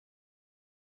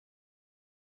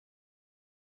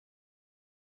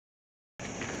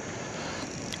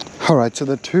Alright, so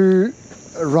the two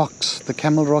rocks, the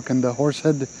Camel Rock and the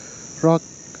Horsehead Rock,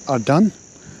 are done.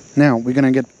 Now we're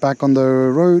gonna get back on the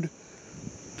road,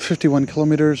 51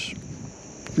 kilometers.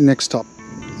 Next stop,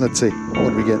 let's see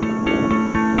what we get.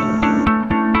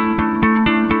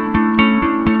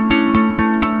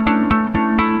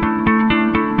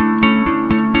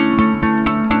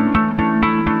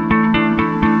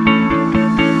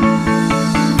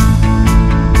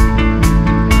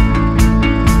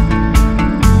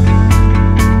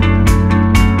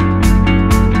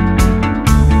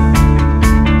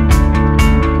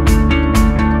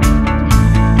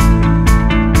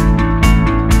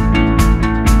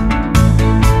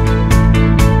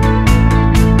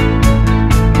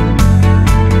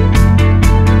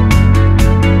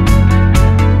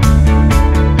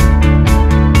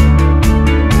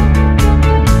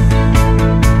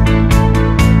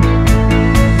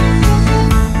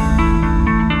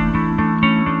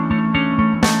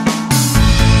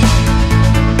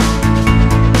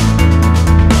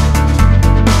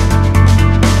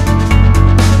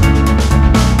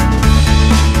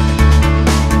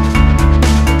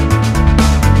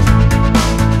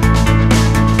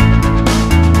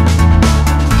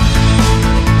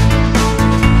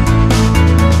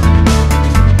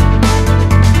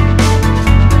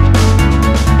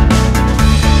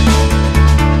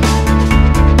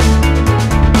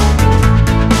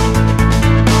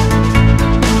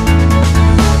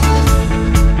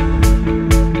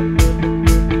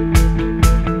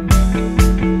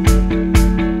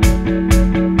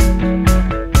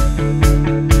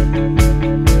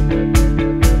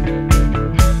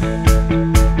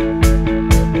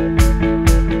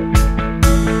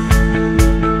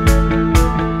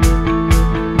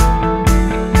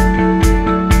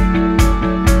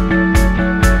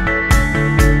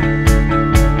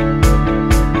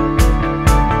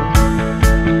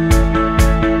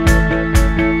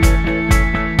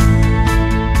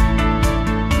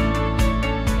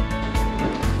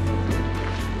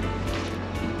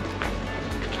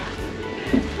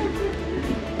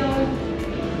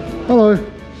 Hello,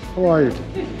 how are you?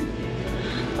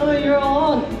 Oh, you're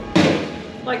all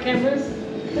on. My cameras?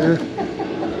 Yeah.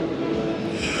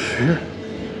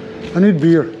 Yeah. I need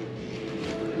beer.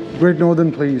 Great Northern,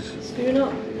 please.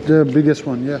 Schooner? The biggest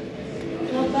one, yeah. Do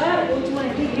you want that or do you want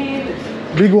a big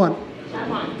handle? Big one. That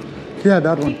one? Yeah,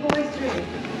 that one. Big boys drink?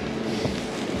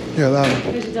 Yeah, that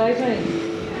one. Where's your day been?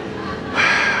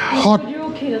 Hot. You're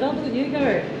all kid, I don't look at you go.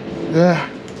 Yeah.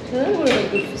 That would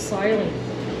have been good for sailing.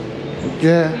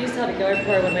 Yeah. We used to have a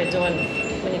GoPro when we're doing,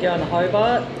 when you go on the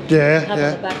Hobart. Yeah, have yeah.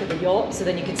 on the back of the yacht, so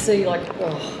then you could see like,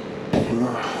 oh,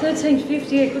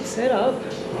 $13.50, a good setup.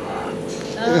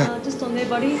 Yeah. Just on there,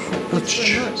 buddy. Thanks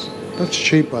very much. That's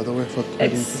cheap, by the way, for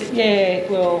It's, yeah,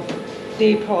 well,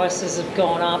 their prices have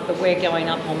gone up, but we're going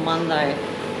up on Monday.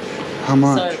 How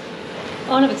much? So, I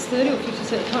don't know if it's 30 or 50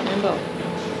 cents, I can't remember.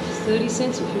 It's 30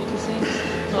 cents or 50 cents.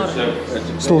 I don't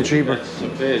know. Still cheaper. It's a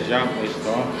fair jump this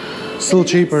time. Still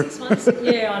cheaper. 6 months?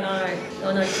 Yeah, I know.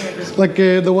 I know campers. Like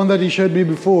the one that you showed me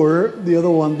before, the other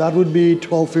one, that would be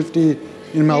 $12.50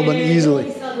 in Melbourne easily.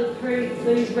 These other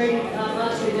these red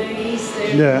RTDs,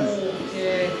 they're Yeah. more,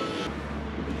 yeah.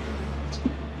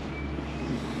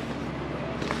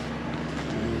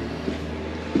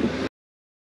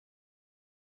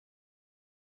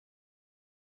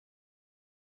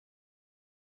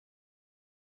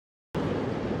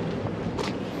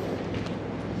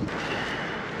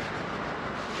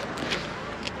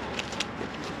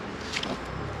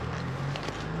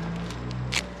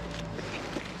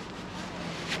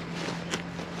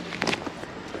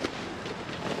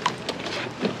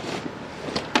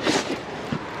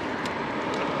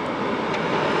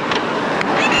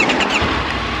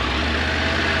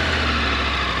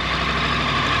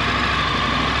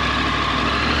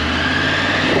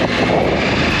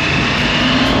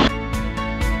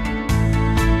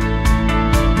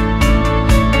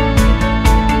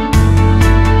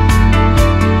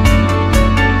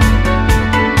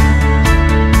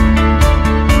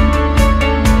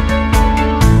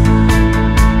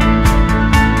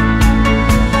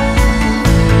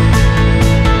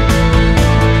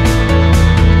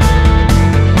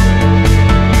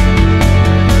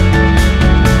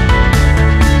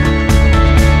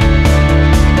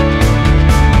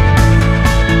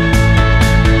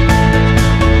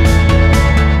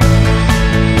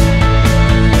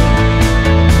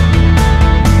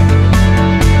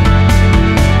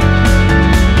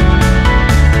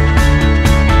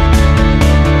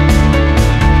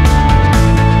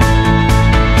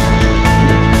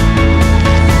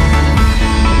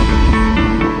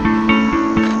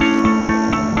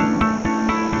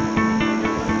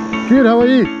 Good, how are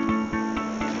you?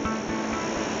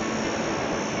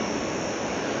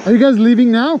 Are you guys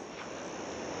leaving now?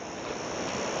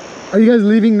 Are you guys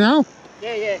leaving now?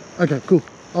 Yeah. Okay, cool.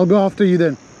 I'll go after you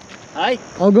then. Hey?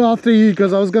 I'll go after you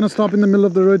because I was going to stop in the middle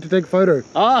of the road to take a photo.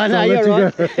 Oh, no, you're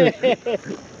right. Go.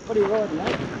 What are you riding,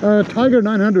 mate? Tiger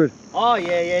 900. Oh,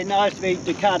 yeah, nice to be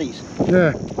Ducatis.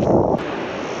 Yeah.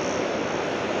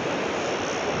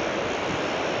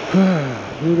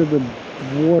 Look at the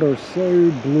water,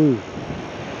 so blue.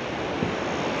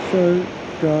 So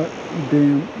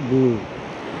goddamn blue.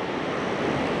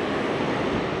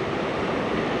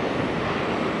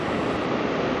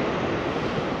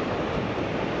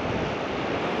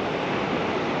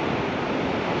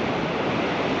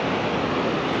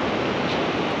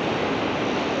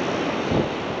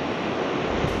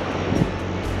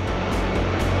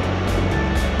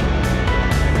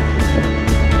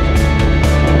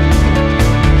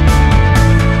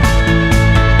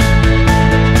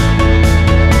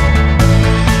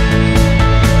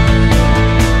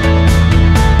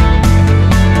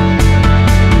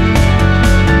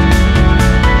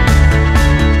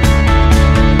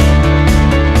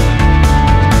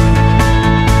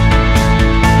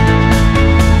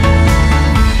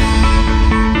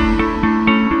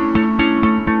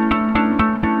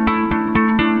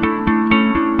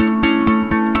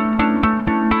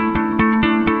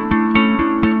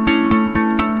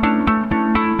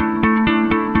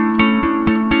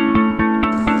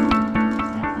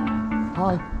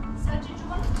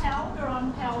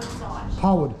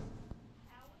 Powered.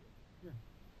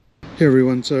 Hey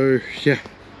everyone, so yeah,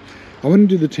 I went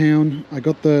into the town. I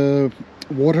got the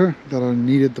water that I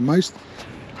needed the most,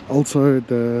 also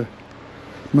the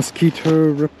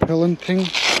mosquito repellent thing,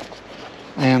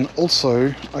 and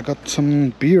also I got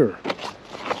some beer.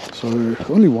 So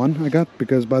only one I got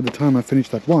because by the time I finish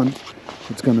that one,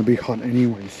 it's gonna be hot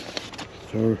anyways.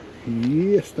 So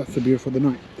yes, that's the beer for the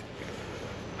night.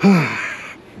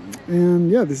 And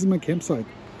yeah, this is my campsite.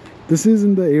 This is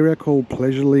in the area called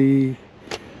Pleasurely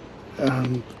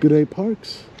Good Day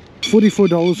Parks.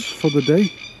 $44 for the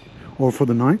day or for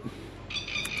the night.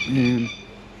 And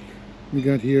we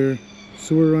got here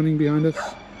sewer running behind us.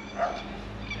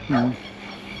 The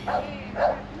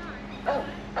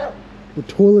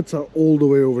toilets are all the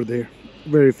way over there,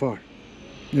 very far.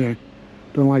 Yeah,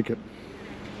 don't like it.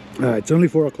 It's only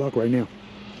 4 o'clock right now.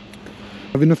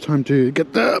 I have enough time to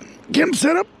get the camp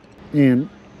set up and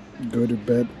go to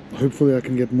bed. Hopefully I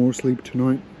can get more sleep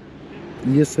tonight.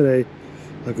 Yesterday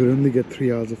I could only get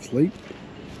 3 hours of sleep.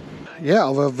 Yeah,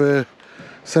 I've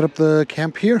set up the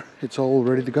camp here. It's all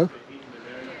ready to go.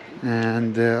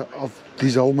 And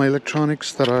these are all my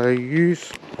electronics that I use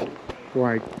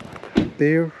right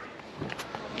there.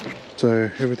 So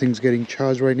everything's getting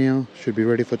charged right now. Should be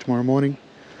ready for tomorrow morning.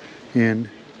 And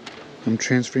I'm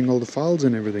transferring all the files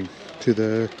and everything to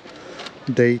the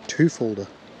day 2 folder.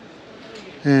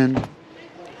 And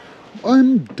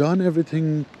I'm done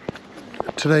everything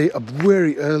today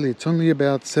very early. It's only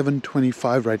about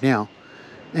 7:25 right now,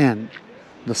 and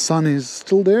the sun is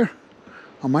still there.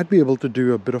 I might be able to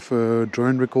do a bit of a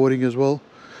drone recording as well.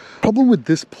 Problem with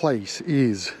this place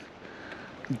is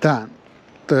that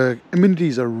the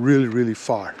amenities are really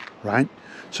far, right?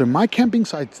 So my camping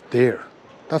site's there.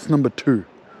 That's number 2,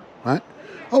 right?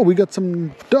 Oh, we got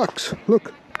some ducks.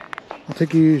 Look, I'll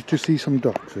take you to see some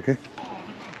ducks, okay?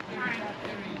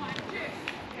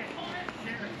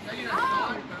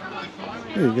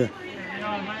 There you go.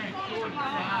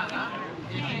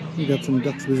 We got some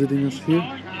ducks visiting us here.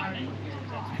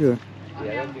 Yeah.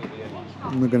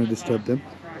 I'm not gonna disturb them.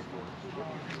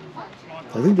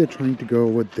 I think they're trying to go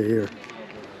over there,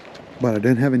 but I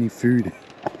don't have any food.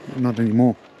 Not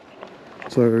anymore.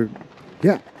 So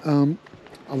yeah,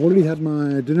 I've already had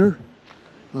my dinner.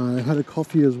 I had a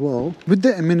coffee as well. With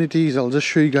the amenities, I'll just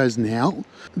show you guys now.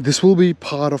 This will be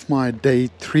part of my day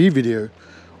 3 video,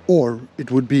 or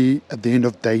it would be at the end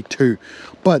of day 2.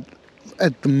 But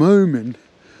at the moment,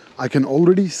 I can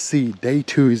already see day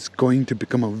 2 is going to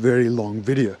become a very long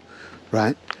video,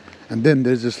 right? And then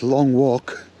there's this long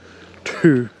walk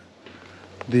to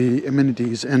the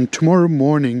amenities. And tomorrow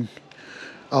morning,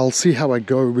 I'll see how I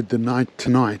go with the night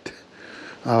tonight.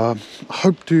 I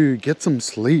hope to get some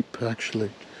sleep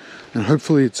actually, and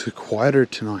hopefully it's quieter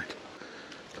tonight.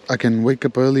 I can wake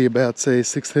up early, about say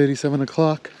 6:30, 7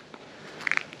 o'clock,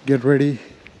 get ready,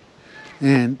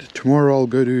 and tomorrow I'll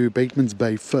go to Bateman's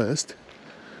Bay first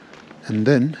and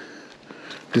then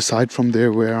decide from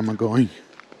there where am I going,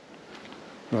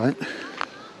 right?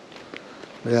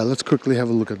 But yeah, let's quickly have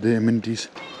a look at the amenities.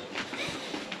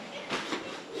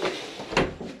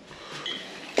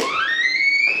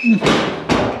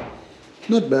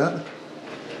 Not bad.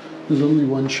 There's only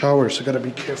one shower, so gotta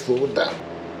be careful with that.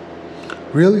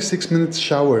 Really 6 minutes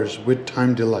showers with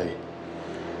time delay.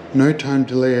 No time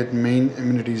delay at main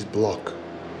amenities block.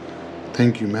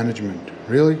 Thank you, management.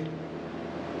 Really?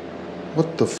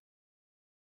 What the f?